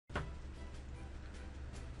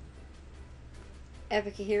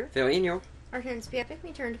Epic here. Failing you. Our turns to be epic,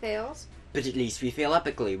 we turn to fails. But at least we fail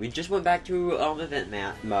epically. We just went back to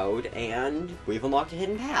event mode, and we've unlocked a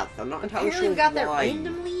hidden path. I'm not entirely sure we got that why.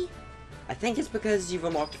 randomly? I think it's because you've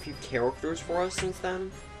unlocked a few characters for us since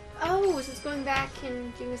then. Oh, so it's going back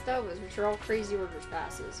and doing those, which are all crazy orders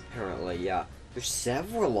passes. Apparently, yeah. There's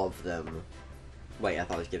several of them. Wait, I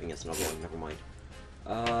thought it was giving us another one. Never mind.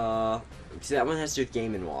 See, that one has to do with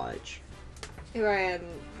Game & Watch. Who I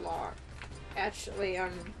hadn't locked. Actually,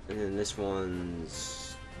 And then this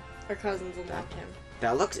one's... our cousins unlocked him.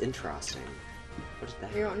 That looks interesting. What is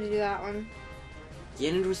that? You want to do that one?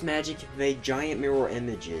 Ganondorf's magic made giant mirror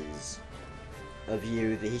images of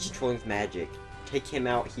you that he's controlling with magic. Take him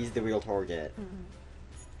out, he's the real target.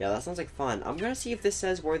 Yeah, that sounds like fun. I'm gonna see if this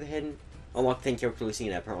says where the hidden unlock thing character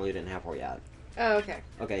Lucina apparently didn't have her yet. Oh, okay.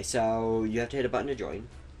 Okay, so you have to hit a button to join.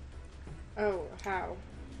 Oh, how?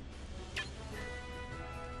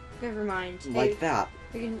 Never mind. Like that.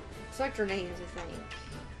 We can select our names, I think.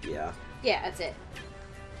 Yeah. Yeah, that's it.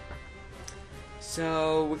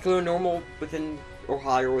 So we can go normal within or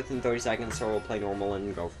higher within 30 seconds, so we'll play normal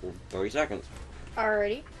and go for 30 seconds.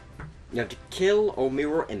 Alrighty. You have to kill or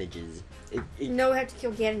mirror images. No, we have to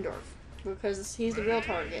kill Ganondorf. Because he's the real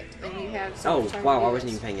target, and you have so much time wow, to do I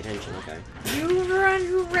wasn't this. even paying attention, okay.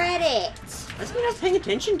 You read it! Doesn't mean I was paying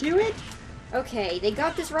attention to it? Okay, they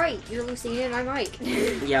got this right. You're Lucina and I'm Mike.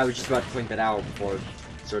 Yeah, I was just about to point that out before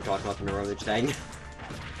I started talking about the mirror image thing.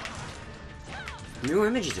 Mirror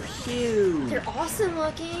images are huge! They're awesome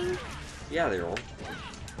looking! Yeah, they're all.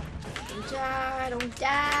 Don't die, don't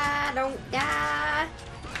die, don't die!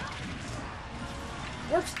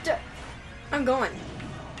 I'm going.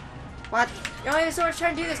 What? You only have so much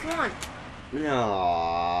time to do this, come on.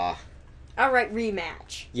 No. Alright,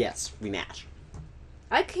 rematch. Yes, rematch.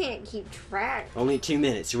 I can't keep track. Only 2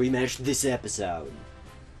 minutes to rematch this episode.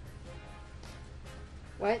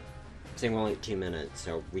 What? Saying we're only 2 minutes,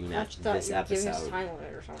 so rematch I thought this you were giving us episode. a time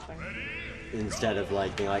limit or something. Instead of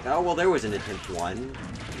like being like, oh well, there was an attempt one.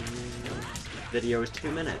 Video is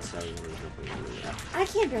 2 minutes, so there's no point in doing that. I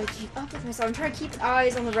can't barely keep up with myself. I'm trying to keep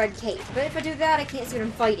eyes on the red cape. But if I do that, I can't see what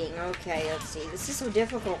I'm fighting. Okay, let's see. This is so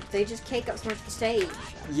difficult. They just cake up so much of the stage.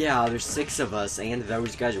 Yeah, there's 6 of us, and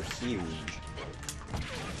those guys are huge.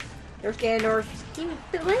 There's Ganondorf. He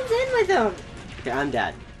blends in with them. Okay, I'm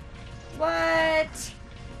dead. What?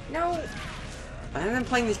 No. I haven't been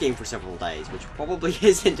playing this game for several days, which probably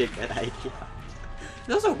isn't a good idea.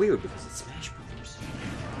 It's also weird because it's Smash Brothers.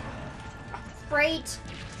 Great.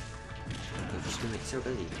 They're just gonna make it so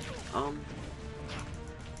busy.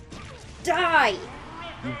 Die.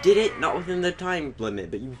 You did it, not within the time limit,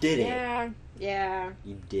 but you did it. Yeah.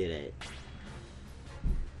 You did it.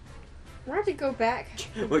 We're gonna have to go back.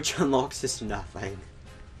 Which unlocks us nothing.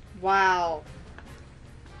 Wow.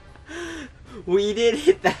 We did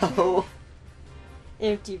it though.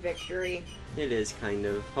 Empty victory. It is kind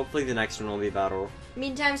of. Hopefully the next one will be better.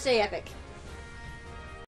 Meantime, stay epic.